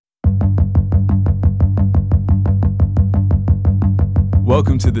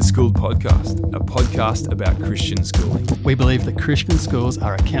Welcome to the Schooled Podcast, a podcast about Christian schooling. We believe that Christian schools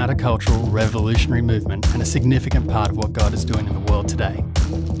are a countercultural, revolutionary movement and a significant part of what God is doing in the world today.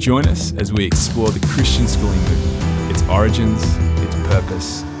 Join us as we explore the Christian schooling movement, its origins, its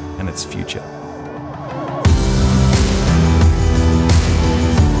purpose, and its future.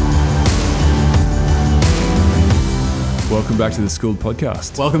 Welcome back to the Schooled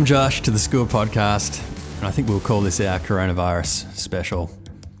Podcast. Welcome, Josh, to the Schooled Podcast. And I think we'll call this our coronavirus special.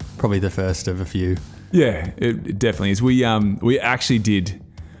 Probably the first of a few. Yeah, it definitely is. We actually did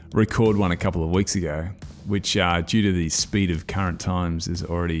record one a couple of weeks ago, which due to the speed of current times is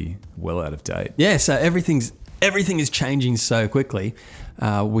already well out of date. Yeah, so everything is changing so quickly.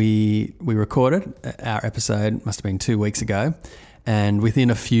 We recorded our episode, must have been 2 weeks ago, and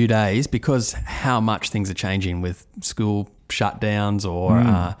within a few days, because how much things are changing with school shutdowns or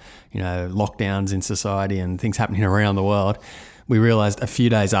lockdowns in society and things happening around the world, we realized a few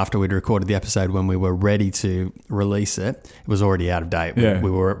days after we'd recorded the episode, when we were ready to release it, it was already out of date. Yeah.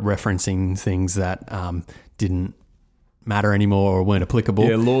 We were referencing things that didn't matter anymore or weren't applicable.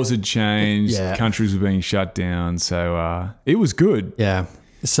 Yeah, laws had changed, Yeah. countries were being shut down, so it was good. Yeah.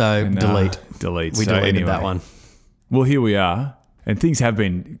 So And, delete. So We deleted anyway, that one. Well, here we are, and things have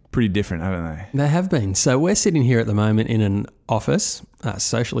been pretty different, haven't they? They have been. So we're sitting here at the moment in an office,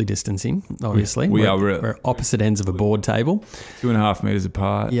 socially distancing, obviously. We're opposite ends of a board table. 2.5 meters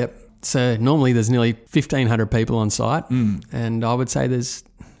apart. Yep. So normally there's nearly 1,500 people on site, and I would say there's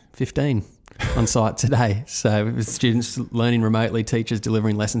 15 on site today. So with students learning remotely, teachers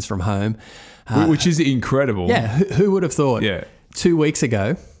delivering lessons from home. Which is incredible. Yeah, who would have thought 2 weeks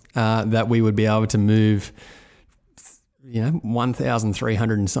ago that we would be able to move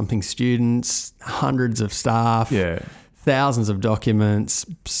 1,300 and something students, hundreds of staff, thousands of documents,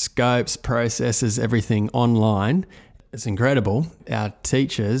 scopes, processes, everything online. It's incredible. Our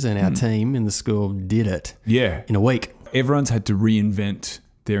teachers and our team in the school did it in a week. Everyone's had to reinvent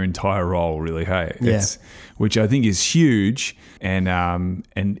their entire role, really, hey? Yeah. Which I think is huge and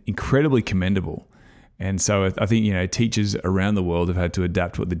incredibly commendable. And so I think, teachers around the world have had to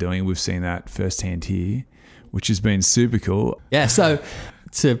adapt what they're doing. We've seen that firsthand here, which has been super cool. Yeah, so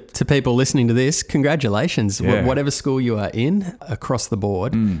to people listening to this, congratulations. Yeah. Whatever school you are in, across the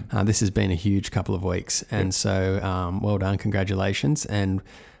board, this has been a huge couple of weeks. And so well done, congratulations. And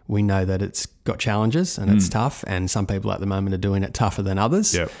we know that it's got challenges and it's tough, and some people at the moment are doing it tougher than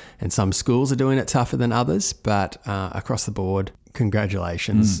others, and some schools are doing it tougher than others, but across the board,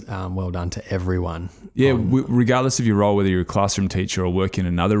 congratulations. Well done to everyone. Yeah, regardless of your role, whether you're a classroom teacher or work in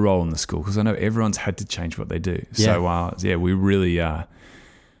another role in the school, because I know everyone's had to change what they do. Yeah. So, we really are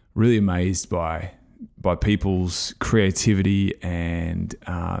really amazed by people's creativity and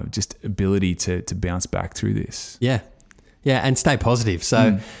just ability to bounce back through this. Yeah, and stay positive.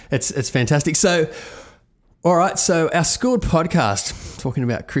 So it's fantastic. So, all right, so our Schooled Podcast, talking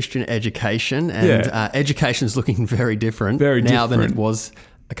about Christian education, and education is looking very different now than it was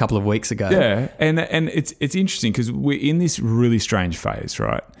a couple of weeks ago. Yeah, and it's interesting because we're in this really strange phase,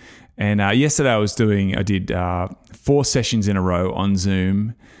 right? And yesterday I did 4 sessions in a row on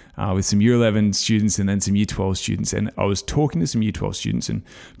Zoom with some Year 11 students and then some Year 12 students. And I was talking to some Year 12 students and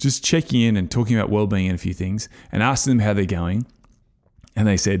just checking in and talking about wellbeing and a few things and asking them how they're going. And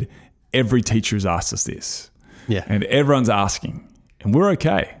they said, every teacher has asked us this. Yeah. And everyone's asking, and we're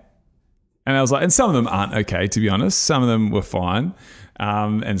okay. And I was like, and some of them aren't okay, to be honest. Some of them were fine,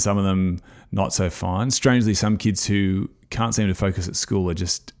 and some of them not so fine. Strangely, some kids who can't seem to focus at school are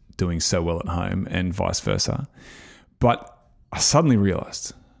just doing so well at home, and vice versa. But I suddenly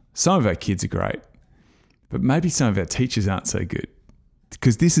realized some of our kids are great, but maybe some of our teachers aren't so good,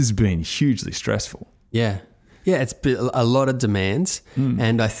 because this has been hugely stressful. Yeah, it's been a lot of demands.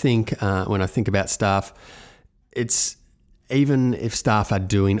 And I think when I think about staff, it's even if staff are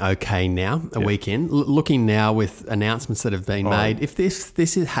doing okay now, a week in, looking now with announcements that have been made, if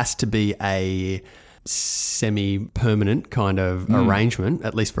this has to be a semi-permanent kind of arrangement,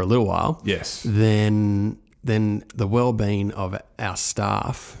 at least for a little while, then the well-being of our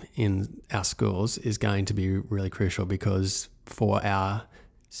staff in our schools is going to be really crucial, because for our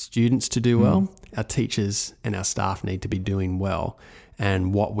students to do well, our teachers and our staff need to be doing well.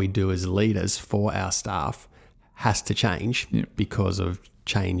 And what we do as leaders for our staff has to change because of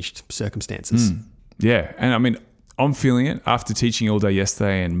changed circumstances. Yeah. And I mean, I'm feeling it after teaching all day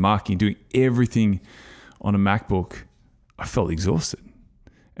yesterday and marking, doing everything on a MacBook. I felt exhausted.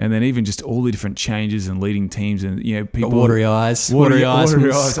 And then even just all the different changes and leading teams and, people. Got watery eyes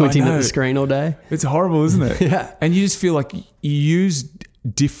from squinting at the screen all day. It's horrible, isn't it? Yeah. And you just feel like you used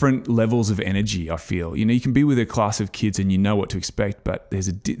different levels of energy, I feel. You know, you can be with a class of kids and you know what to expect, but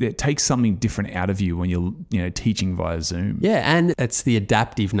it takes something different out of you when you're teaching via Zoom. Yeah, and it's the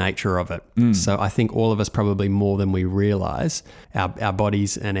adaptive nature of it. So I think all of us, probably more than we realize, our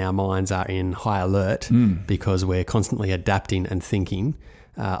bodies and our minds are in high alert because we're constantly adapting and thinking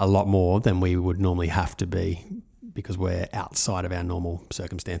a lot more than we would normally have to be because we're outside of our normal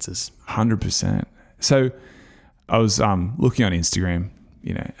circumstances. 100%. So I was looking on Instagram,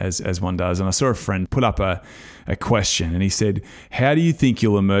 as one does, and I saw a friend put up a question, and he said, how do you think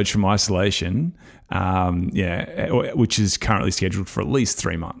you'll emerge from isolation, which is currently scheduled for at least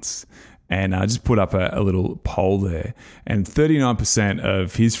 3 months? And I just put up a little poll there, and 39%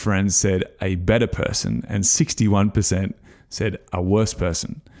 of his friends said a better person, and 61% said a worse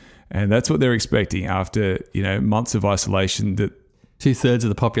person. And that's what they're expecting after, months of isolation, that 2/3 of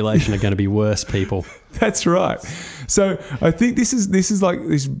the population are going to be worse people. That's right. So I think this is like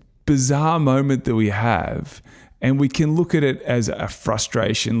this bizarre moment that we have, and we can look at it as a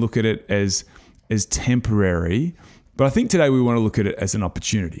frustration, look at it as temporary. But I think today we want to look at it as an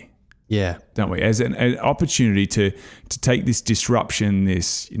opportunity. Yeah. Don't we? As an opportunity to take this disruption,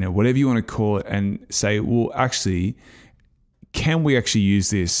 this, whatever you want to call it, and say, well, actually, can we actually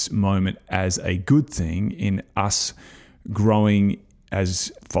use this moment as a good thing in us growing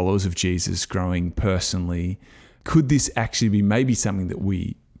as followers of Jesus, growing personally? Could this actually be maybe something that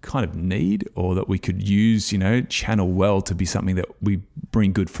we kind of need, or that we could use, channel well to be something that we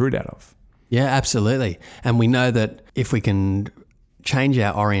bring good fruit out of? Yeah, absolutely. And we know that if we can change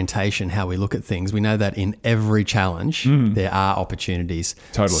our orientation, how we look at things, we know that in every challenge, there are opportunities.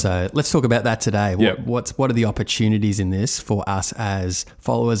 Totally. So let's talk about that today. Yep. What are the opportunities in this for us as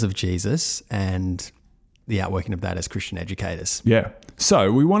followers of Jesus, and the outworking of that as Christian educators? Yeah.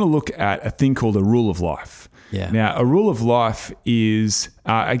 So we want to look at a thing called a rule of life. Yeah. Now, a rule of life is,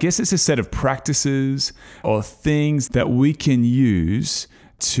 I guess it's a set of practices or things that we can use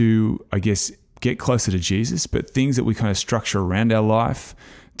to, I guess, get closer to Jesus, but things that we kind of structure around our life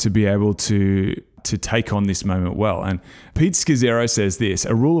to be able to take on this moment well. And Pete Scazzero says this: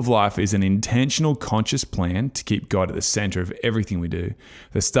 a rule of life is an intentional, conscious plan to keep God at the center of everything we do.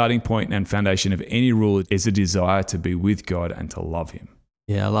 The starting point and foundation of any rule is a desire to be with God and to love Him.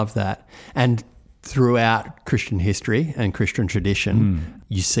 Yeah, I love that. And throughout Christian history and Christian tradition,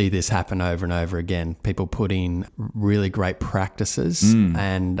 you see this happen over and over again. People putting really great practices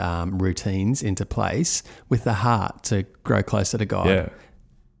and routines into place with the heart to grow closer to God. Yeah.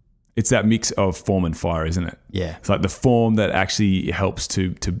 It's that mix of form and fire, isn't it? Yeah. It's like the form that actually helps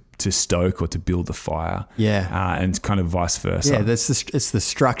to stoke or to build the fire. Yeah. And kind of vice versa. Yeah, it's the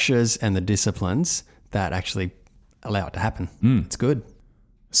structures and the disciplines that actually allow it to happen. It's good.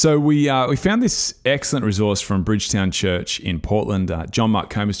 So we found this excellent resource from Bridgetown Church in Portland. John Mark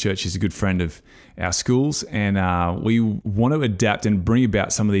Comer's church is a good friend of our schools, and we want to adapt and bring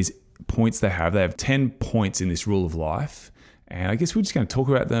about some of these points they have. They have 10 points in this rule of life, and I guess we're just going to talk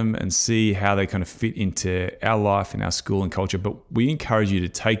about them and see how they kind of fit into our life and our school and culture. But we encourage you to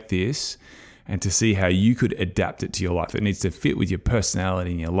take this and to see how you could adapt it to your life. It needs to fit with your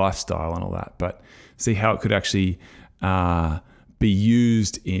personality and your lifestyle and all that, but see how it could actually be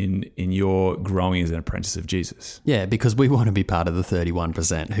used in your growing as an apprentice of Jesus. Yeah, because we want to be part of the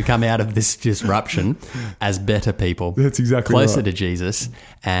 31% who come out of this disruption as better people. That's exactly closer right. to Jesus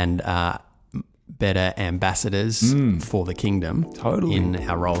and better ambassadors for the kingdom. Totally. In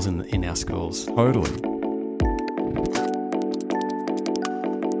our roles in our schools. Totally.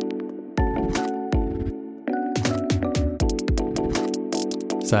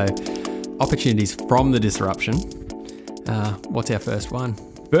 So, opportunities from the disruption. What's our first one?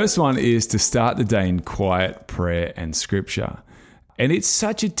 First one is to start the day in quiet, prayer, and scripture. And it's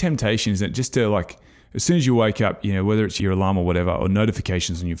such a temptation, isn't it? Just to as soon as you wake up, whether it's your alarm or whatever, or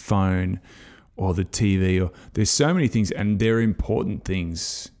notifications on your phone or the TV, or there's so many things, and they're important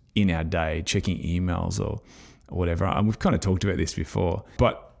things in our day, checking emails or whatever. And we've kind of talked about this before.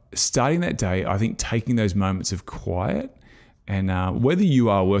 But starting that day, I think taking those moments of quiet, and whether you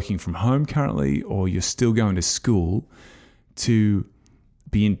are working from home currently or you're still going to school, to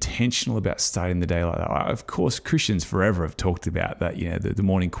be intentional about starting the day like that. Of course, Christians forever have talked about that, the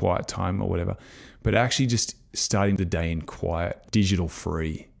morning quiet time or whatever, but actually just starting the day in quiet, digital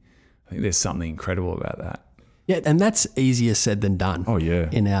free. I think there's something incredible about that. Yeah, and that's easier said than done. Oh yeah.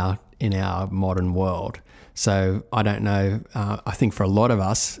 In our modern world. So I don't know. I think for a lot of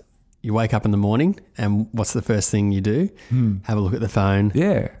us, you wake up in the morning, and what's the first thing you do? Have a look at the phone.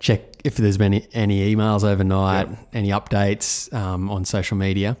 Yeah. Check if there's been any emails overnight, any updates on social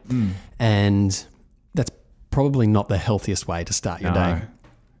media. And that's probably not the healthiest way to start your day.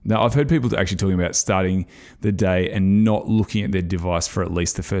 Now, I've heard people actually talking about starting the day and not looking at their device for at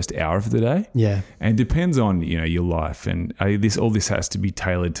least the first hour of the day. Yeah. And it depends on, your life. And all this has to be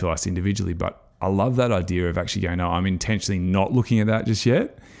tailored to us individually. But I love that idea of actually going, no, I'm intentionally not looking at that just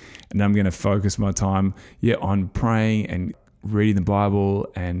yet. And I'm going to focus my time, on praying and reading the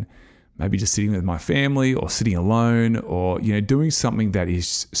Bible and maybe just sitting with my family or sitting alone or, doing something that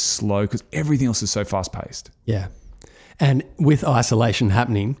is slow because everything else is so fast paced. Yeah. And with isolation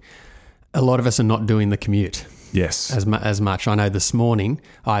happening, a lot of us are not doing the commute. Yes. As much. I know this morning,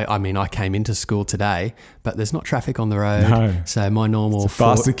 I came into school today, but there's not traffic on the road. No. So my normal... It's a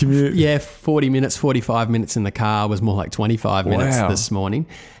faster commute. Yeah, 40 minutes, 45 minutes in the car was more like 25 minutes Wow. this morning.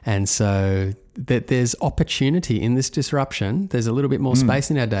 And so there's opportunity in this disruption. There's a little bit more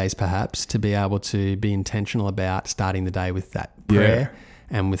space in our days perhaps to be able to be intentional about starting the day with that prayer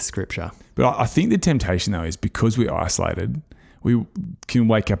and with scripture. But I think the temptation though is because we're isolated, we can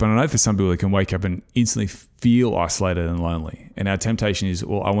wake up, and I know for some people they can wake up and instantly feel isolated and lonely. And our temptation is,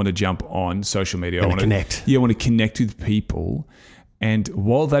 well, I want to jump on social media. I want to connect. Yeah, I want to connect with people. And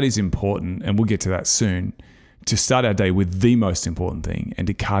while that is important, and we'll get to that soon, to start our day with the most important thing and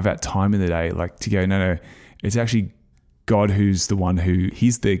to carve out time in the day, like to go, no, it's actually God who's the one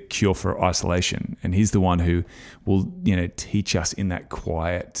he's the cure for isolation, and he's the one who will, teach us in that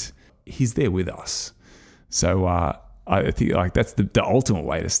quiet. He's there with us. So I think like that's the ultimate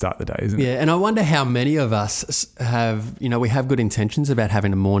way to start the day, isn't it? Yeah, and I wonder how many of us have, we have good intentions about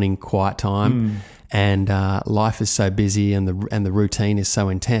having a morning quiet time, and life is so busy and the routine is so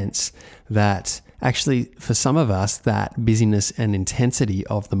intense that actually for some of us that busyness and intensity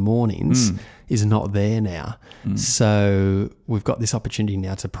of the mornings is not there now. So we've got this opportunity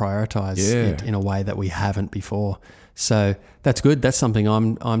now to prioritize it in a way that we haven't before. So that's good. That's something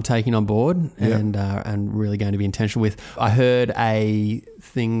I'm taking on board and really going to be intentional with. I heard a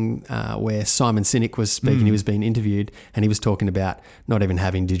thing where Simon Sinek was speaking. He was being interviewed and he was talking about not even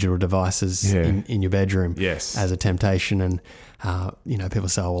having digital devices in your bedroom as a temptation. And, people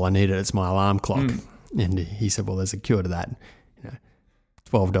say, oh, well, I need it. It's my alarm clock. And he said, well, there's a cure to that.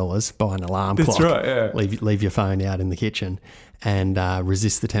 $12, buy an alarm clock. That's right, yeah. Leave your phone out in the kitchen and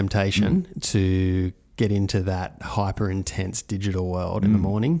resist the temptation to get into that hyper intense digital world in the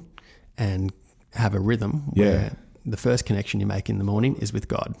morning and have a rhythm where the first connection you make in the morning is with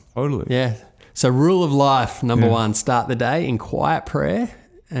God. Totally. Yeah. So rule of life, number one, start the day in quiet prayer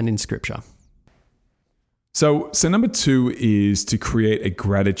and in scripture. So number 2 is to create a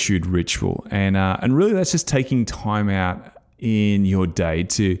gratitude ritual. And really that's just taking time out in your day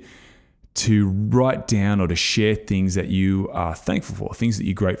to write down or to share things that you are thankful for, things that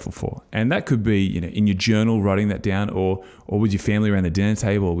you're grateful for. And that could be, in your journal, writing that down, or with your family around the dinner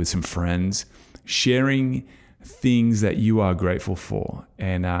table or with some friends, sharing things that you are grateful for.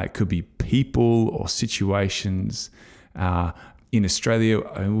 And it could be people or situations. In Australia,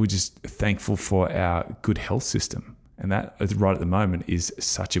 we're just thankful for our good health system. And that right at the moment is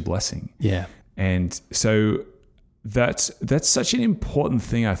such a blessing. Yeah. And so that's such an important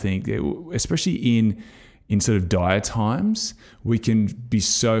thing, I think, especially in sort of dire times. We can be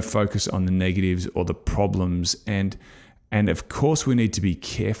so focused on the negatives or the problems, and of course we need to be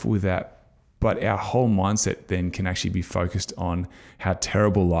careful with that, but our whole mindset then can actually be focused on how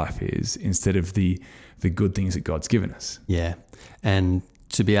terrible life is instead of the good things that God's given us. Yeah. And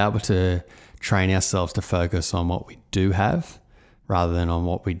to be able to train ourselves to focus on what we do have rather than on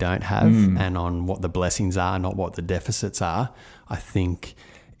what we don't have and on what the blessings are, not what the deficits are, I think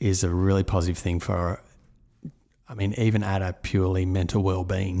is a really positive thing even at a purely mental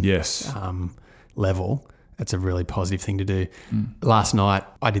well-being level, it's a really positive thing to do. Last night,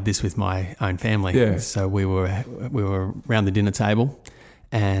 I did this with my own family. Yeah. So we were around the dinner table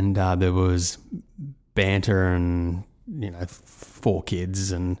and there was banter and, 4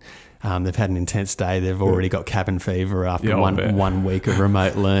 kids and they've had an intense day. They've already got cabin fever after one week of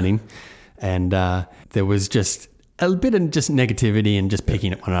remote learning. And there was just a bit of just negativity and just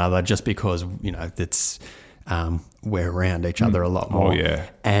picking at one another just because, that's we're around each other a lot more. Oh, yeah.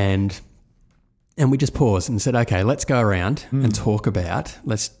 And we just paused and said, okay, let's go around and talk about,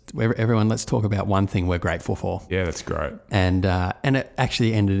 let's talk about one thing we're grateful for. Yeah, that's great. And it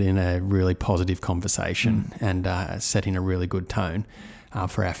actually ended in a really positive conversation and setting a really good tone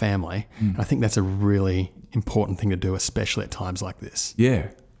for our family. I think that's a really important thing to do, especially at times like this. Yeah.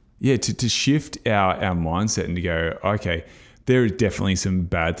 Yeah, to shift our mindset and to go, okay, there are definitely some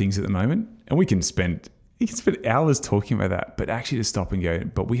bad things at the moment, and you can spend hours talking about that, but actually to stop and go,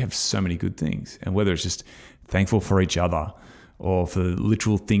 but we have so many good things. And whether it's just thankful for each other or for the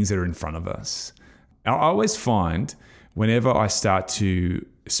literal things that are in front of us. I always find whenever I start to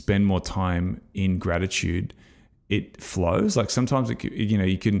spend more time in gratitude, it flows. Like sometimes,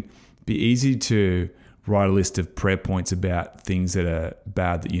 you can be easy to write a list of prayer points about things that are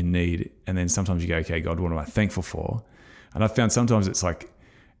bad that you need. And then sometimes you go, okay, God, what am I thankful for? And I found sometimes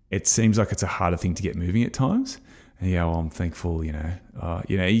it seems like it's a harder thing to get moving at times. And you go, I'm thankful, you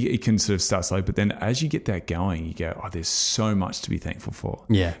can sort of start slow. But then as you get that going, you go, there's so much to be thankful for.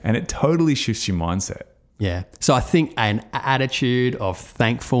 Yeah. And it totally shifts your mindset. Yeah. So I think an attitude of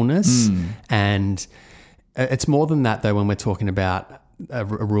thankfulness, and it's more than that though when we're talking about a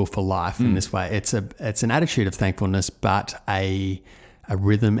rule for life in this way. It's an attitude of thankfulness, but a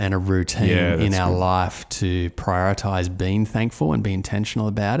rhythm and a routine in our life to prioritize being thankful and be intentional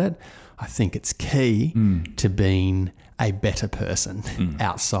about it. I think it's key to being a better person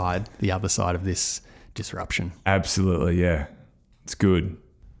outside the other side of this disruption. Absolutely, yeah. It's good.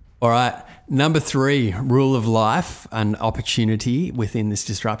 All right. Number 3, rule of life, an opportunity within this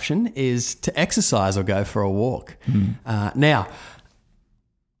disruption is to exercise or go for a walk. Now,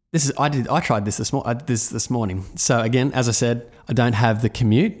 I tried this this morning. So again, as I said, I don't have the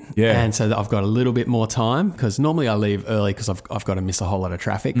commute, and so I've got a little bit more time because normally I leave early because I've got to miss a whole lot of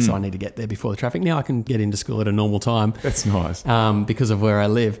traffic, so I need to get there before the traffic. Now I can get into school at a normal time. That's nice. Because of where I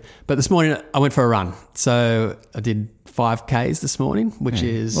live. But this morning I went for a run, so I did 5Ks this morning, which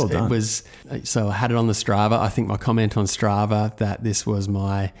is well done. It was. So I had it on the Strava. I think my comment on Strava that this was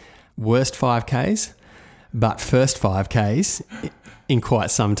my worst 5Ks, but first 5Ks in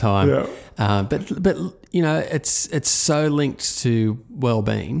quite some time. Yeah. But it's so linked to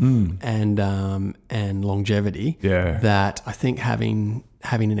well-being and longevity that I think having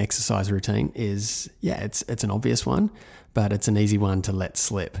an exercise routine is it's an obvious one, but it's an easy one to let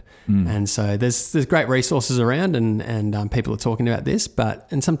slip. And so there's great resources around and people are talking about this,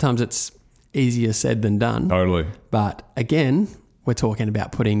 and sometimes it's easier said than done. Totally. But again, we're talking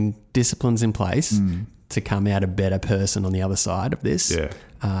about putting disciplines in place to come out a better person on the other side of this.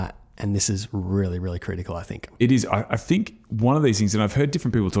 And this is really, really critical, I think. It is. I think one of these things, and I've heard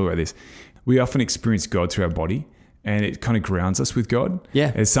different people talk about this, we often experience God through our body and it kind of grounds us with God.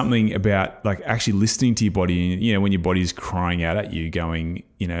 Yeah. There's something about like actually listening to your body, and when your body is crying out at you going,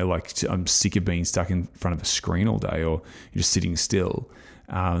 like I'm sick of being stuck in front of a screen all day, or you're just sitting still.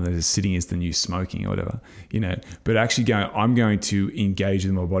 Sitting is the new smoking or whatever, but actually going, I'm going to engage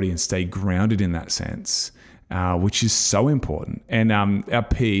with my body and stay grounded in that sense, which is so important. And our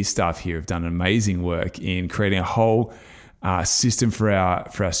PE staff here have done amazing work in creating a whole system for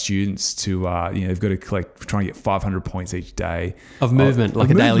our students to, they've got to try and get 500 points each day of movement,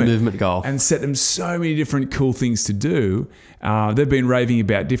 a daily movement goal, and set them so many different cool things to do. They've been raving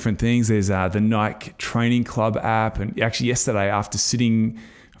about different things. There's the Nike Training Club app, and actually yesterday after sitting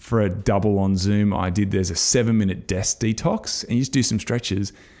for a double on Zoom, there's a 7-minute desk detox, and you just do some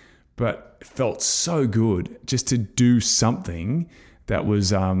stretches, but it felt so good just to do something that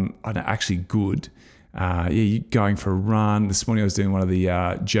was actually good. You going for a run. This morning I was doing one of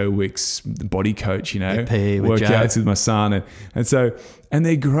the Joe Wicks body coach, workouts with my son. And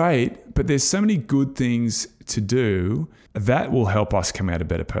they're great, but there's so many good things to do that will help us come out a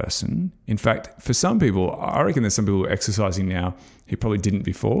better person. In fact, for some people, I reckon there's some people who are exercising now who probably didn't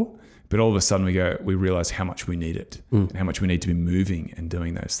before, but all of a sudden we realize how much we need it and how much we need to be moving and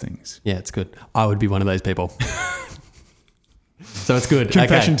doing those things. Yeah, it's good. I would be one of those people. So it's good.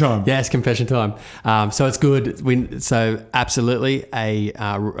 Confession time. Yes, confession time. So it's good. So absolutely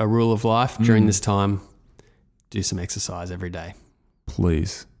a rule of life during this time, do some exercise every day.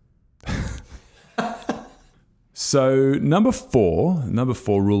 Please. So number four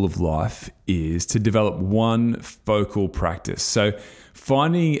rule of life is to develop one focal practice. So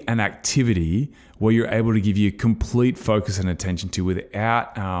finding an activity where you're able to give you complete focus and attention to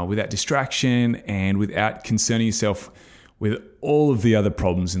without distraction and without concerning yourself with all of the other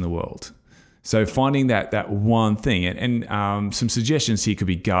problems in the world. So finding that one thing, and some suggestions here could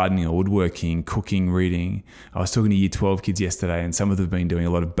be gardening or woodworking, cooking, reading. I was talking to Year 12 kids yesterday, and some of them have been doing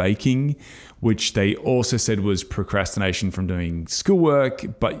a lot of baking, which they also said was procrastination from doing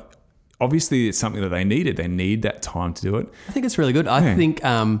schoolwork, but obviously it's something that they needed. They need that time to do it. I think it's really good. I think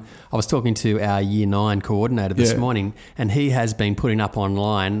I was talking to our Year 9 coordinator this morning, and he has been putting up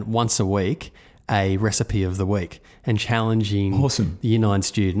online once a week a recipe of the week and challenging the Year 9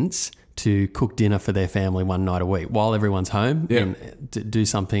 students to cook dinner for their family one night a week while everyone's home and do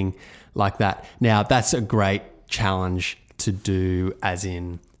something like that. Now, that's a great challenge to do, as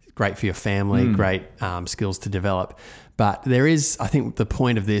in great for your family, great skills to develop. But there is, I think the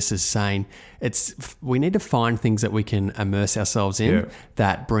point of this is saying we need to find things that we can immerse ourselves in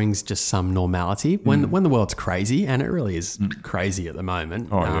that brings just some normality when the world's crazy, and it really is crazy at the moment.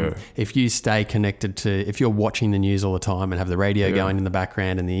 If you stay connected if you're watching the news all the time and have the radio going in the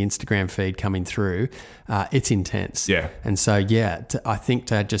background and the Instagram feed coming through, it's intense. Yeah. And so, I think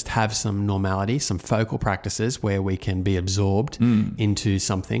to just have some normality, some focal practices where we can be absorbed into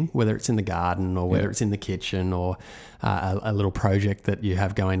something, whether it's in the garden or whether it's in the kitchen or a little project that you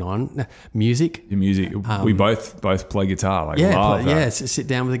have going on. Music. Your music. We both play guitar. Love that. Sit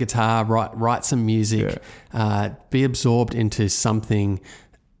down with a guitar, write some music, be absorbed into something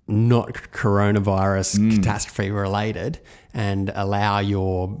not coronavirus catastrophe related, and allow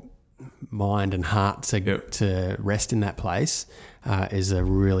your mind and heart to rest in that place is a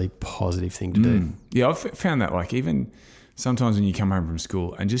really positive thing to do. Yeah, I've found that even sometimes when you come home from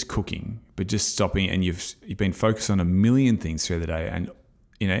school and just cooking, but just stopping and you've been focused on a million things through the day, and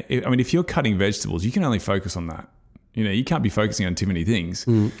if you're cutting vegetables, you can only focus on that. You can't be focusing on too many things.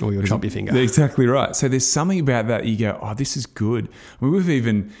 Or you'll chop your finger. Exactly right. So there's something about that you go, oh, this is good. We've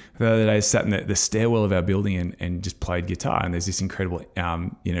even the other day sat in the stairwell of our building and just played guitar, and there's this incredible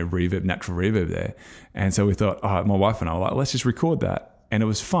reverb, natural reverb there. And so we thought, my wife and I were like, let's just record that. And it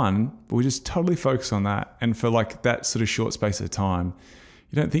was fun, but we just totally focused on that. And for that sort of short space of time,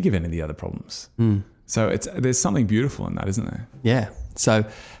 you don't think of any of the other problems. So there's something beautiful in that, isn't there? Yeah. So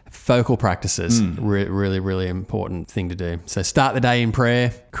focal practices, really, really important thing to do. So start the day in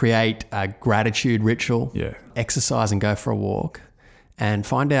prayer, create a gratitude ritual, exercise and go for a walk, and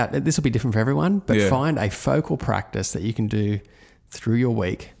find out, this will be different for everyone, but find a focal practice that you can do through your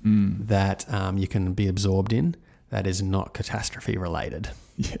week that you can be absorbed in that is not catastrophe related.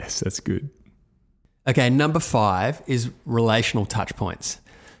 Yes, that's good. Okay, number 5 is relational touch points.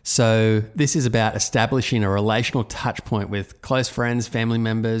 So this is about establishing a relational touch point with close friends, family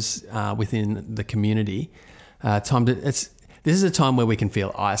members within the community. This is a time where we can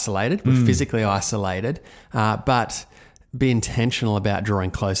feel isolated, we're physically isolated, but be intentional about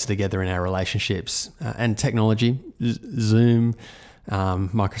drawing closer together in our relationships. And technology, Zoom,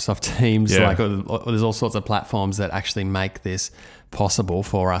 Microsoft Teams, there's all sorts of platforms that actually make this possible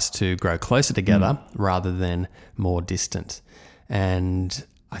for us to grow closer together rather than more distant. And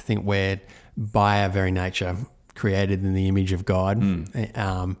I think we're, by our very nature, created in the image of God,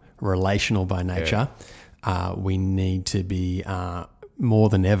 relational by nature. We need to be, more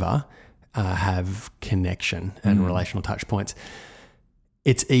than ever, have connection and relational touch points.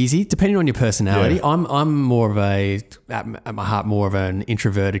 It's easy, depending on your personality. Yeah. I'm more of at my heart, more of an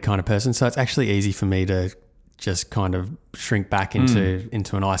introverted kind of person. So it's actually easy for me to just kind of shrink back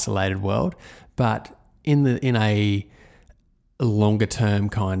into an isolated world. But in a longer term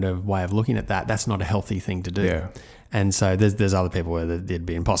kind of way of looking at that, that's not a healthy thing to do. Yeah. And so there's other people where it'd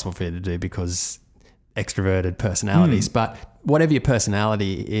be impossible for you to do because extroverted personalities. But whatever your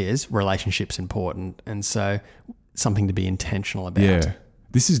personality is, relationship's important. And so something to be intentional about. Yeah.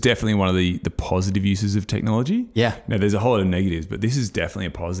 This is definitely one of the positive uses of technology. Yeah. Now, there's a whole lot of negatives, but this is definitely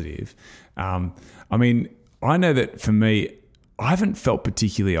a positive. I know that for me, I haven't felt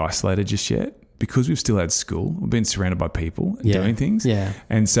particularly isolated just yet because we've still had school. We've been surrounded by people doing things. Yeah.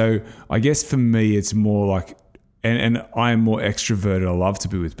 And so I guess for me, it's more like, and I am more extroverted. I love to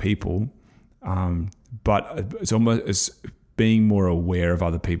be with people. But it's almost it's being more aware of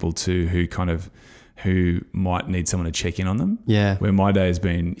other people too, who might need someone to check in on them. Yeah. Where my day has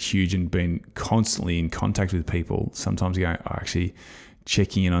been huge and been constantly in contact with people, sometimes actually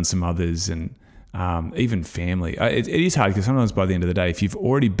checking in on some others and even family. It is hard because sometimes by the end of the day, if you've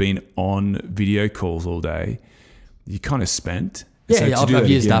already been on video calls all day, you're kind of spent. Yeah, so I've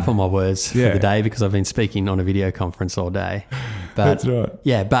used up all my words for the day because I've been speaking on a video conference all day. But, that's right.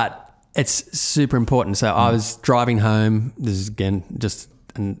 Yeah, but it's super important. So I was driving home. This is, again, just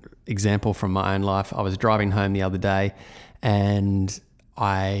an example from my own life. I was driving home the other day and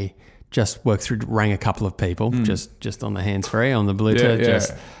I just rang a couple of people just on the hands-free, on the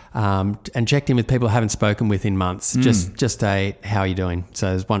Bluetooth, and checked in with people I haven't spoken with in months. Just how are you doing? So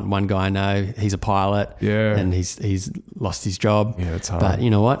there's one guy I know, he's a pilot, and he's lost his job. Yeah, it's hard. But you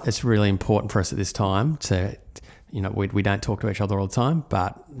know what? It's really important for us at this time to, we don't talk to each other all the time,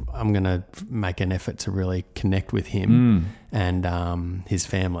 but I'm going to make an effort to really connect with him and his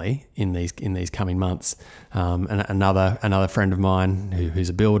family in these coming months. And another friend of mine who's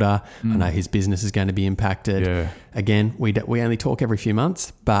a builder, I know his business is going to be impacted. Yeah. Again, we only talk every few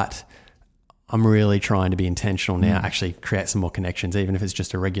months, but I'm really trying to be intentional now, actually create some more connections, even if it's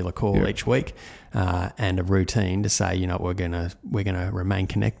just a regular call each week, and a routine to say, you know, we're gonna remain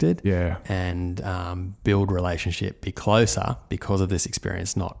connected, and build relationship, be closer because of this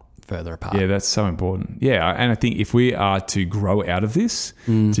experience, not further apart. Yeah, that's so important. Yeah, and I think if we are to grow out of this,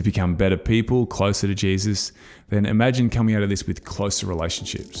 to become better people, closer to Jesus, then imagine coming out of this with closer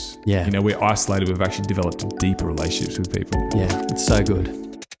relationships. Yeah. You know, we're isolated, we've actually developed deeper relationships with people. Yeah, it's so good.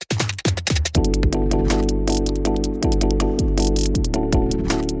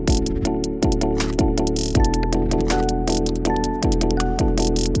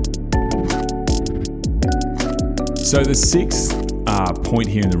 So the sixth point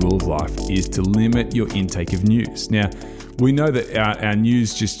here in the rule of life is to limit your intake of news. Now, we know that our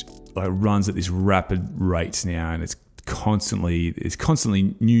news just runs at this rapid rate now, and it's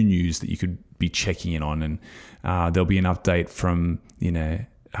constantly new news that you could be checking in on, and there'll be an update from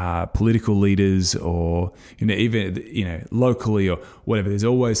political leaders, or even locally or whatever. There's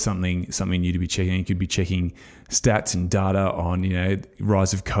always something new to be checking. You could be checking stats and data on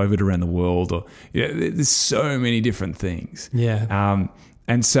rise of COVID around the world, or there's so many different things. Yeah.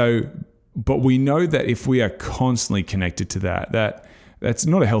 And so, but we know that if we are constantly connected to that's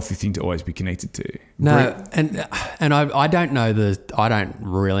not a healthy thing to always be connected to. No, and I don't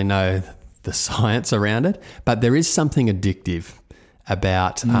really know the science around it, but there is something addictive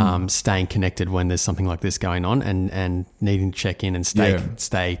about staying connected when there's something like this going on, and needing to check in and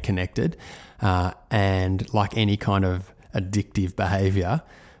stay connected. And like any kind of addictive behavior,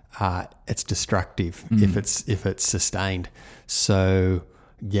 it's destructive if it's sustained. So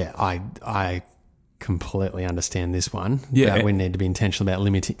yeah, I completely understand this one. Yeah, we need to be intentional about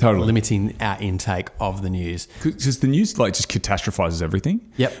limiting our intake of the news, because the news just catastrophizes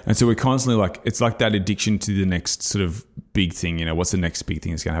everything. Yep. And so we're constantly it's like that addiction to the next sort of big thing. What's the next big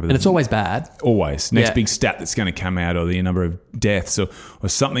thing that's going to happen? And it's always bad. Always. Next big stat that's going to come out, or the number of deaths, or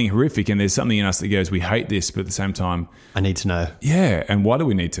something horrific. And there's something in us that goes, we hate this, but at the same time, I need to know. Yeah. And why do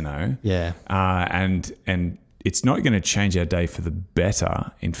we need to know? Yeah. And it's not going to change our day for the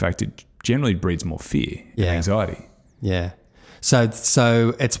better. In fact, it generally breeds more fear and anxiety. Yeah.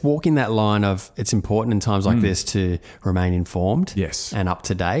 So it's walking that line of, it's important in times like this to remain informed, and up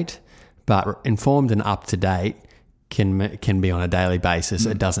to date. But informed and up to date can be on a daily basis.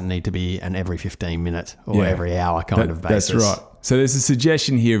 It doesn't need to be an every 15 minute or every hour kind of basis. That's right. So there's a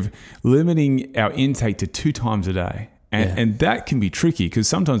suggestion here of limiting our intake to 2 times a day. And that can be tricky, because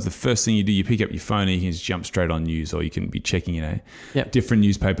sometimes the first thing you do, you pick up your phone and you can just jump straight on news, or you can be checking, different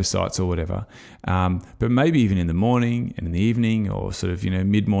newspaper sites or whatever. But maybe even in the morning and in the evening, or sort of,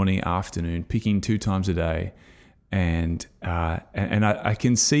 mid-morning, afternoon, picking 2 times a day. And I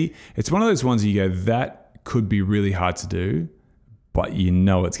can see it's one of those ones you go, that could be really hard to do, but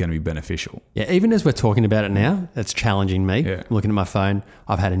it's going to be beneficial. Yeah, even as we're talking about it now, it's challenging me. Yeah. I'm looking at my phone.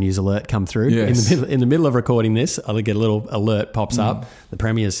 I've had a news alert come through. Yes. In the middle of recording this, I'll get a little alert pops up. The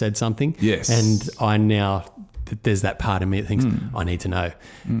Premier said something. Yes. And I now, there's that part of me that thinks, I need to know.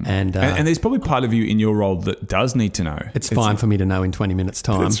 And there's probably part of you in your role that does need to know. It's fine for me to know in 20 minutes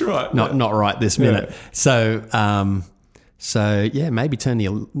time. That's right. Not right this minute. Yeah. So maybe turn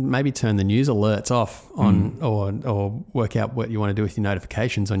the news alerts off on, or work out what you want to do with your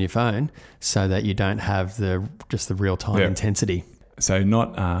notifications on your phone, so that you don't have the real time intensity. So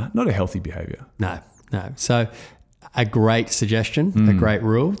not a healthy behavior. No. So a great suggestion, a great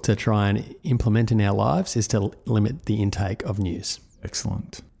rule to try and implement in our lives is to limit the intake of news.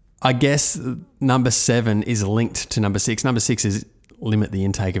 Excellent. I guess number 7 is linked to number 6. Number 6 is limit the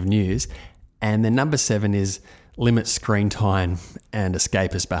intake of news, and then number 7 is limit screen time and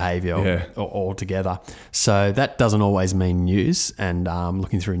escapist behavior altogether. So that doesn't always mean news and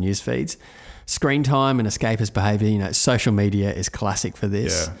looking through news feeds. Screen time and escapist behavior, social media is classic for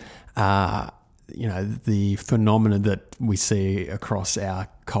this. The phenomena that we see across our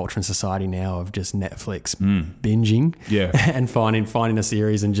culture and society now of just Netflix binging and finding a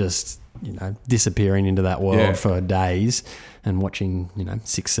series and just, disappearing into that world for days and watching,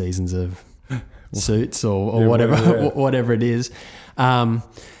 6 seasons of Suits or whatever it is.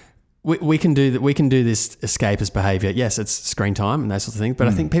 We can do that. We can do this escapist behavior. Yes, it's screen time and those sorts of things. But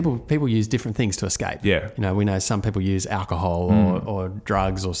I think people use different things to escape. Yeah, we know some people use alcohol or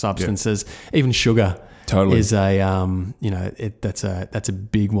drugs or substances. Even sugar is a that's a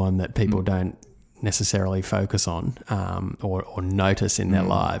big one that people don't necessarily focus on or notice in their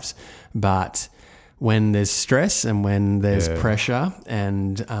lives, but when there's stress and when there's pressure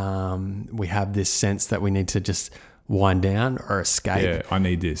and we have this sense that we need to just wind down or escape. Yeah, I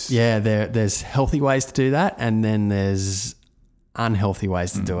need this. Yeah, there's healthy ways to do that, and then there's unhealthy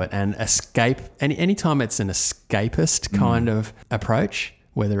ways to do it, and escape. Anytime it's an escapist kind of approach,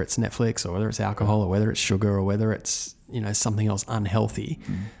 whether it's Netflix or whether it's alcohol or whether it's sugar or whether it's something else unhealthy,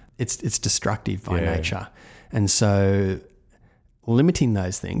 it's destructive by nature. And so limiting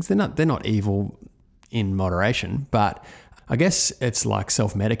those things, they're not evil in moderation, but I guess it's like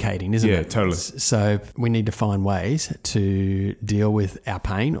self-medicating, isn't it? Yeah, totally. So we need to find ways to deal with our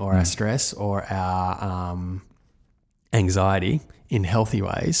pain or our stress or our anxiety in healthy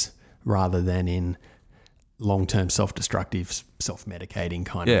ways rather than in long-term self-destructive, self-medicating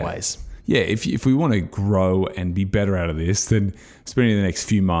kind of ways. Yeah, if we want to grow and be better out of this, then spending the next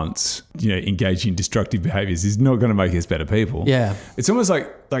few months, engaging in destructive behaviors is not going to make us better people. Yeah. It's almost like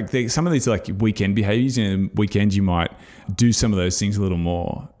some of these like weekend behaviors. Weekends you might do some of those things a little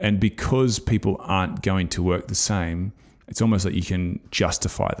more. And because people aren't going to work the same, it's almost like you can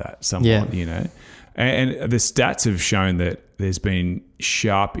justify that somewhat, And the stats have shown that there's been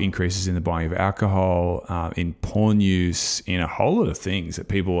sharp increases in the buying of alcohol, in porn use, in a whole lot of things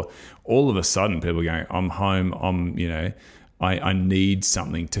that all of a sudden people are going, I'm home, I need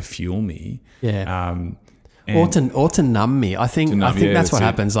something to fuel me. Yeah. Or to numb me. I think that's what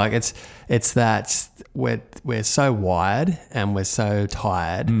happens. Like it's that we're so wired and we're so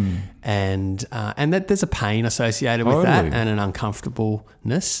tired, and that there's a pain associated with that and an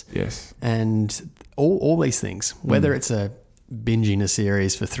uncomfortableness. Yes. And all these things, whether it's a binging a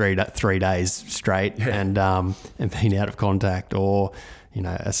series for 3 days straight and being out of contact, or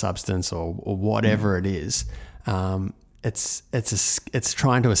a substance or whatever it is, it's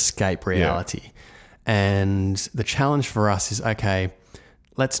trying to escape reality. Yeah. And the challenge for us is, okay,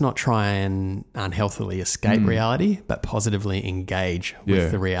 let's not try and unhealthily escape reality, but positively engage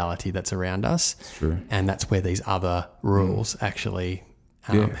with the reality that's around us. That's true. And that's where these other rules actually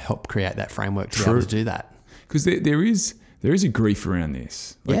help create that framework to be able to do that. Because there is a grief around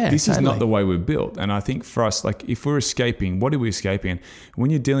this. This is not the way we're built. And I think for us, like if we're escaping, what are we escaping? And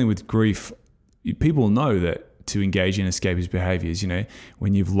when you're dealing with grief, people know that to engage in escapist behaviors,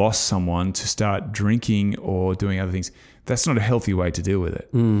 when you've lost someone, to start drinking or doing other things, that's not a healthy way to deal with it.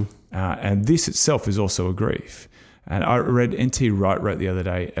 And this itself is also a grief. And I read N.T. Wright wrote the other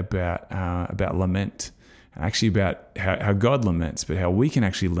day about lament, actually about how God laments, but how we can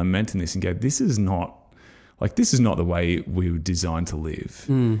actually lament in this and go, this is not the way we were designed to live.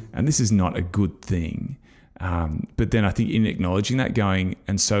 And this is not a good thing. But then I think in acknowledging that, going,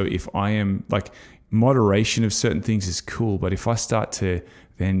 and so if I am like, moderation of certain things is cool, but if I start to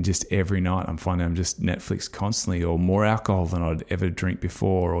then just every night I'm finding I'm just Netflix constantly, or more alcohol than I'd ever drink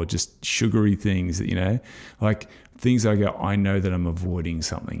before, or just sugary things that, like things I go, I know that I'm avoiding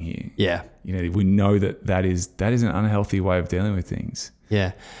something here. Yeah. We know that is an unhealthy way of dealing with things.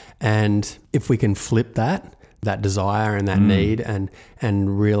 Yeah. And if we can flip that desire and that need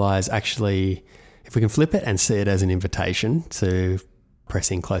and realize, actually, if we can flip it and see it as an invitation to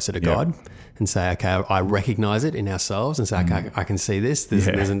pressing closer to God and say, okay, I recognize it in ourselves and say, okay, I can see this.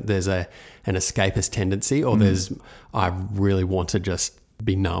 There's an escapist tendency, or I really want to just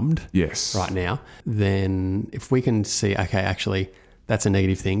be numbed right now. Then if we can see, okay, actually that's a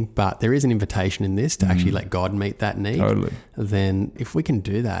negative thing, but there is an invitation in this to actually let God meet that need. Totally. Then if we can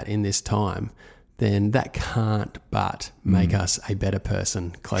do that in this time, then that can't but make us a better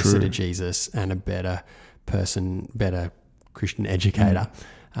person, closer to Jesus, and a better person, better Christian educator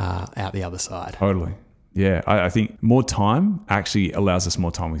out the other side. Totally. Yeah. I think more time actually allows us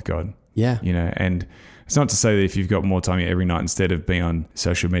more time with God. Yeah. And it's not to say that if you've got more time every night instead of being on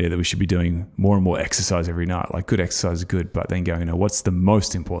social media that we should be doing more and more exercise every night. Like good exercise is good, but then going, what's the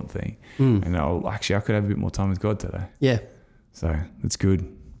most important thing? And I could have a bit more time with God today. Yeah. So that's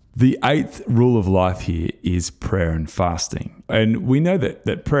good. The 8th rule of life here is prayer and fasting. And we know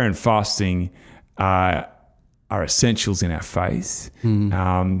that prayer and fasting are essentials in our faith.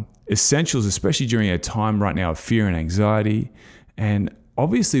 Essentials, especially during a time right now of fear and anxiety. And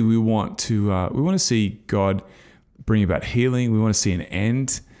obviously we want to see God bring about healing. We want to see an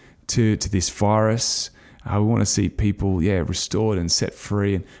end to this virus. We want to see people, restored and set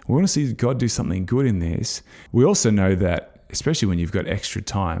free. And we want to see God do something good in this. We also know that, especially when you've got extra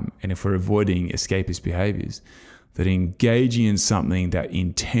time, and if we're avoiding escapist behaviors, that engaging in something that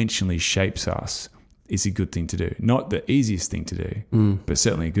intentionally shapes us is a good thing to do. Not the easiest thing to do, but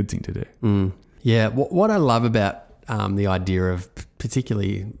certainly a good thing to do. Yeah. What I love about the idea of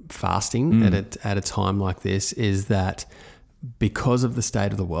particularly fasting at a time like this is that because of the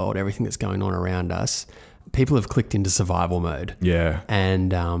state of the world, everything that's going on around us, people have clicked into survival mode. Yeah.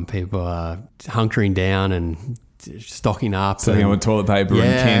 And people are hunkering down and stocking up, Setting up with toilet paper and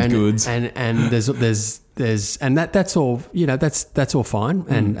canned goods. And there's and that's all, you know, that's all fine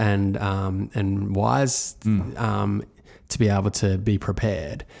and wise to be able to be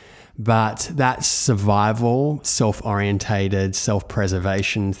prepared. But that survival, self-orientated,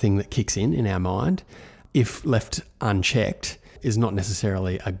 self-preservation thing that kicks in our mind, if left unchecked, is not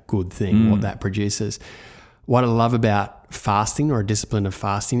necessarily a good thing, what that produces. What I love about fasting, or a discipline of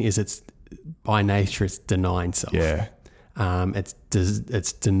fasting, is it's by nature, it's denying self. Yeah.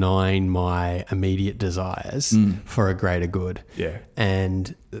 It's denying my immediate desires for a greater good. Yeah.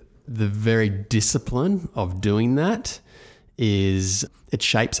 And the very discipline of doing that it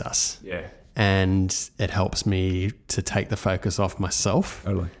shapes us. Yeah. And it helps me to take the focus off myself.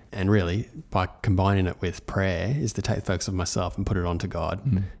 Totally. And really, by combining it with prayer, is to take the focus of myself and put it onto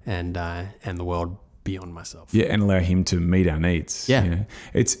God and the world beyond myself. Yeah, and allow Him to meet our needs. Yeah. You know?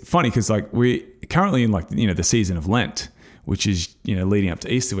 It's funny because like we're currently in the season of Lent, which is, leading up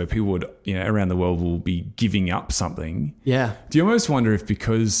to Easter, where people would, around the world will be giving up something. Yeah. Do you almost wonder if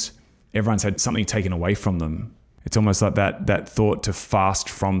because everyone's had something taken away from them, it's almost like that thought to fast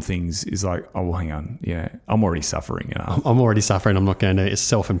from things is like, oh, well, hang on. Yeah, I'm already suffering. I'm already suffering. I'm not going to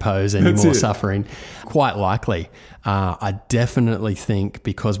self-impose any more suffering. Quite likely. I definitely think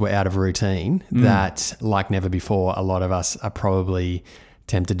because we're out of routine that, like never before, a lot of us are probably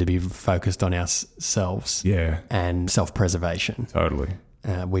tempted to be focused on ourselves and self-preservation. Totally.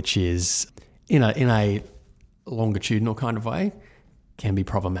 Which is, in a longitudinal kind of way, can be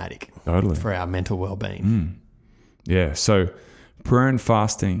problematic for our mental well-being. Yeah, so prayer and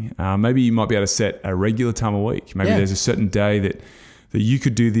fasting, maybe you might be able to set a regular time a week. Maybe there's a certain day that you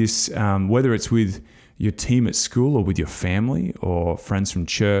could do this, whether it's with your team at school or with your family or friends from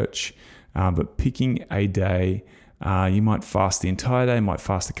church, but picking a day, you might fast the entire day, might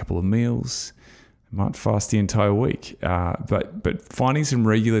fast a couple of meals, might fast the entire week, but finding some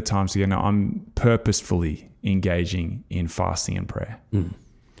regular times to go, no, I'm purposefully engaging in fasting and prayer.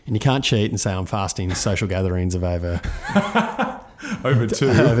 And you can't cheat and say I'm fasting social gatherings of over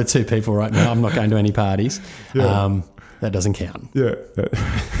two people right now. I'm not going to any parties. Yeah. That doesn't count. Yeah.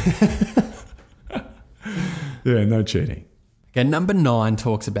 Yeah, no cheating. Okay, number 9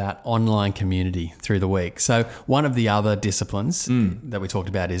 talks about online community through the week. So one of the other disciplines that we talked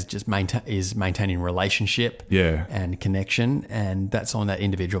about is just maintaining relationship and connection, and that's on that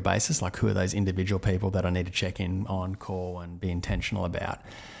individual basis. Like, who are those individual people that I need to check in on, call, and be intentional about?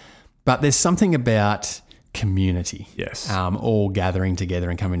 But there's something about community. Yes. All gathering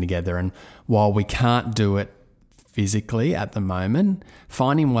together and coming together. And while we can't do it physically at the moment,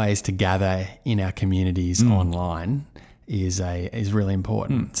 finding ways to gather in our communities online is really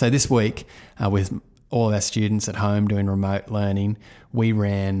important. So this week, with all of our students at home doing remote learning, we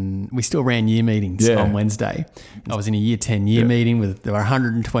still ran year meetings on Wednesday. I was in a year 10 meeting there were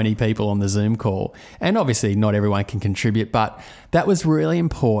 120 people on the Zoom call, and obviously not everyone can contribute, but that was really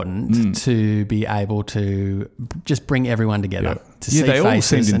important to be able to just bring everyone together to see they faces. all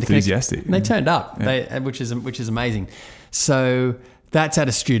seemed and enthusiastic. and they turned up, which is amazing. So that's at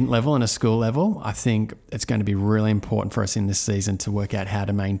a student level and a school level. I think it's going to be really important for us in this season to work out how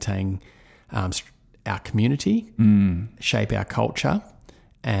to maintain our community, shape our culture,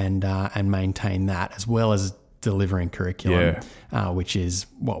 and maintain that, as well as delivering curriculum, which is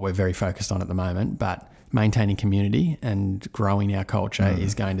what we're very focused on at the moment. But maintaining community and growing our culture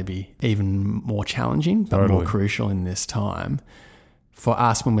is going to be even more challenging, but more crucial in this time. For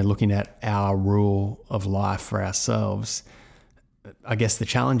us, when we're looking at our rule of life for ourselves, I guess the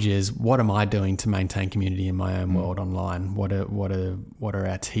challenge is, what am I doing to maintain community in my own world online? What are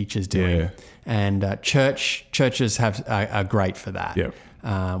our teachers doing? Yeah. And churches are great for that.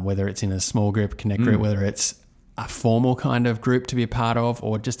 Yep. Whether it's in a small group, connect group, whether it's a formal kind of group to be a part of,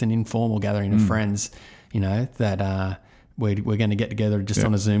 or just an informal gathering of friends, that we're going to get together just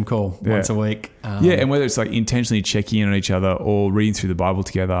on a Zoom call once a week. And whether it's like intentionally checking in on each other or reading through the Bible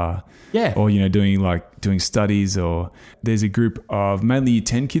together. Yeah. Or, doing studies, or there's a group of mainly year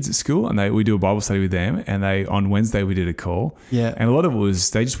 10 kids at school, and we do a Bible study with them, and on Wednesday we did a call. Yeah. And a lot of it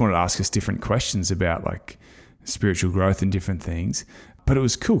was, they just wanted to ask us different questions about like spiritual growth and different things. But it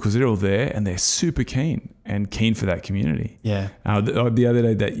was cool because they're all there and they're super keen for that community. Yeah. The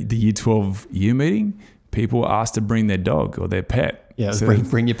other day, the year 12 year meeting, people were asked to bring their dog or their pet. Yeah, so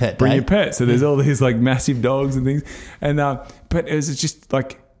bring your pet. Bring your pet. So there's all these like massive dogs and things. And but it was just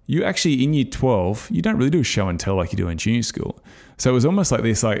like, you actually in year 12, you don't really do a show and tell like you do in junior school. So it was almost like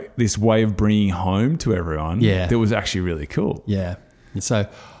this way of bringing home to everyone. That was actually really cool. Yeah. And so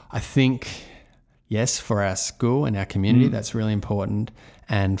I think, yes, for our school and our community, that's really important.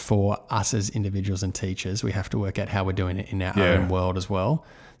 And for us as individuals and teachers, we have to work out how we're doing it in our Yeah. own world as well,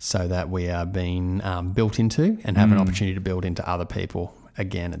 so that we are being built into and have an opportunity to build into other people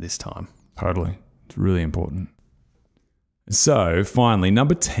again at this time. Totally. It's really important. So finally,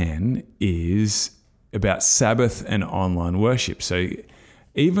 number 10 is about Sabbath and online worship. So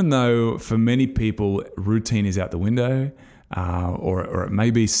even though for many people routine is out the window, or it may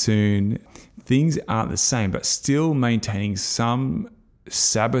be soon, things aren't the same, but still maintaining some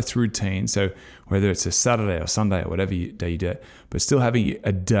Sabbath routine. So whether it's a Saturday or Sunday or whatever day you do it, but still having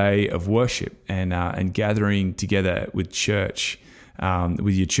a day of worship and gathering together with church,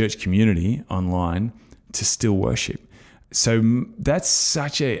 with your church community online to still worship. So that's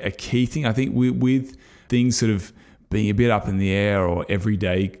such a key thing. I think with things sort of being a bit up in the air or every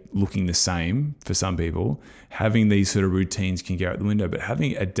day looking the same for some people, having these sort of routines can go out the window. But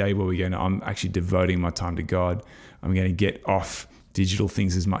having a day where we go, no, I'm actually devoting my time to God. I'm going to get off digital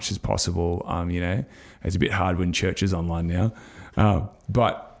things as much as possible. It's a bit hard when church is online now.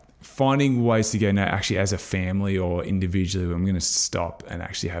 But finding ways to go, no, actually as a family or individually, I'm going to stop and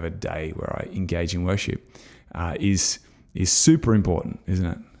actually have a day where I engage in worship is super important, isn't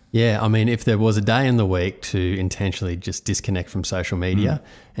it? Yeah, I mean, if there was a day in the week to intentionally just disconnect from social media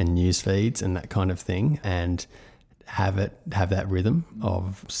and news feeds and that kind of thing, and have that rhythm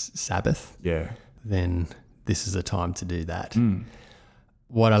of Sabbath, then this is a time to do that.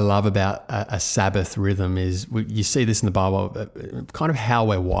 What I love about a Sabbath rhythm is you see this in the Bible, kind of how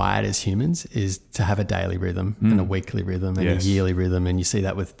we're wired as humans is to have a daily rhythm and a weekly rhythm and a yearly rhythm, and you see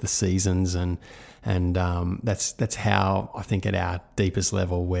that with the seasons and that's how I think at our deepest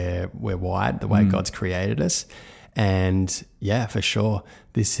level we're wired, the way God's created us. And yeah, for sure,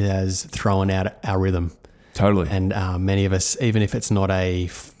 this has thrown out our rhythm. Totally. And many of us, even if it's not a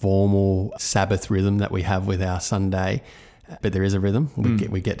formal Sabbath rhythm that we have with our Sunday, but there is a rhythm.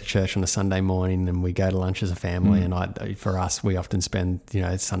 We get to church on a Sunday morning and we go to lunch as a family. And for us, we often spend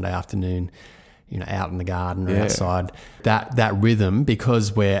Sunday afternoon, out in the garden or outside. That rhythm,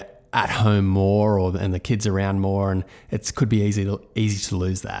 because we're at home more and the kids around more, and it could be easy to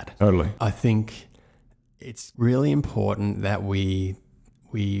lose that. Totally. I think it's really important that we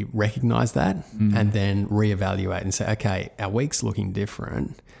recognize that and then reevaluate and say, okay, our week's looking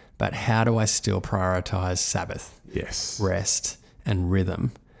different, but how do I still prioritize Sabbath, rest and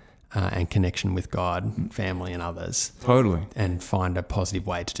rhythm and connection with God, family and others? Totally. And find a positive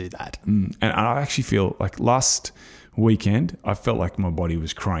way to do that. And I actually feel like last weekend, I felt like my body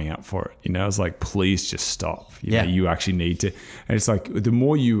was crying out for it. I was like, please just stop. You actually need to. And it's like, the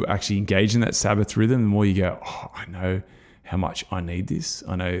more you actually engage in that Sabbath rhythm, the more you go, oh, I know how much I need this.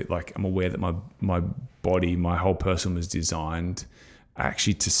 I know, like, I'm aware that my body, my whole person was designed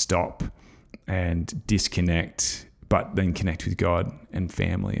actually to stop and disconnect, but then connect with God and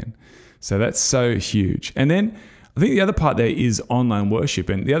family. And so that's so huge. And then I think the other part there is online worship.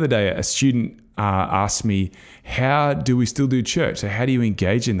 And the other day, a student asked me, how do we still do church? So how do you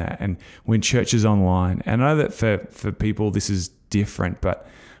engage in that? And when church is online, and I know that for people, this is different, but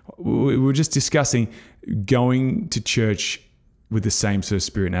we were just discussing going to church with the same sort of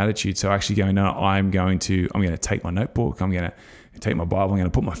spirit and attitude. So actually going, no, I'm going to take my notebook. I'm going to take my Bible. I'm going to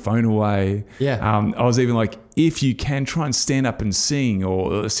put my phone away. I was even like, if you can, try and stand up and sing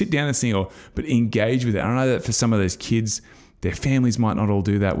or sit down and sing, but engage with it. I know that for some of those kids, their families might not all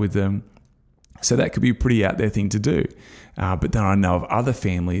do that with them. So that could be a pretty out there thing to do. But then I know of other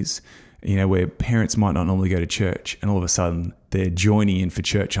families, where parents might not normally go to church, and all of a sudden they're joining in for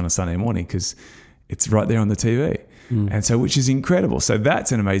church on a Sunday morning because it's right there on the TV. And so, which is incredible. So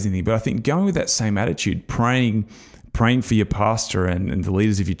that's an amazing thing. But I think going with that same attitude, praying for your pastor and the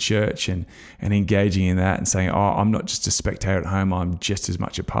leaders of your church and engaging in that and saying, oh, I'm not just a spectator at home, I'm just as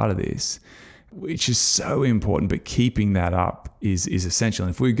much a part of this, which is so important. But keeping that up is essential.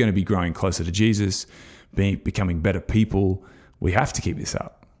 And if we're going to be growing closer to Jesus, becoming better people, we have to keep this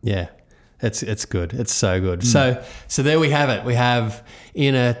up. Yeah. It's good. It's so good. So there we have it. We have,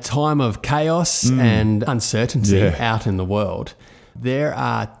 in a time of chaos and uncertainty out in the world, there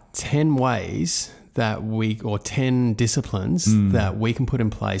are 10 ways that 10 disciplines that we can put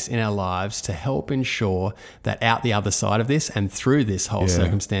in place in our lives to help ensure that out the other side of this and through this whole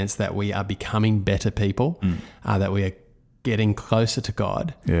circumstance, that we are becoming better people, that we are getting closer to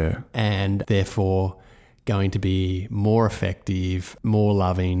God, and therefore going to be more effective, more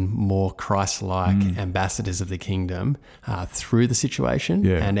loving, more Christ-like ambassadors of the kingdom through the situation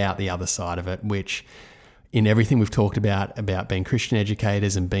and out the other side of it, which in everything we've talked about being Christian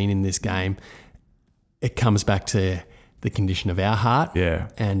educators and being in this game, it comes back to the condition of our heart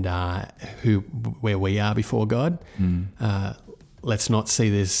and where we are before God. let's not see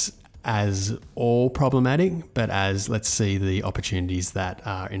this as all problematic, but as let's see the opportunities that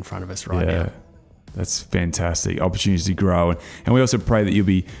are in front of us right now. That's fantastic. Opportunities to grow. And we also pray that you'll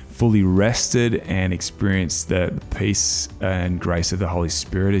be fully rested and experience the peace and grace of the Holy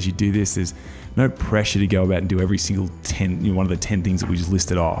Spirit as you do this. There's no pressure to go about and do every single one of the 10 things that we just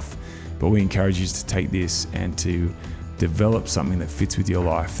listed off. But we encourage you to take this and to develop something that fits with your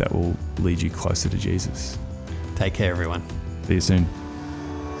life that will lead you closer to Jesus. Take care, everyone. See you soon.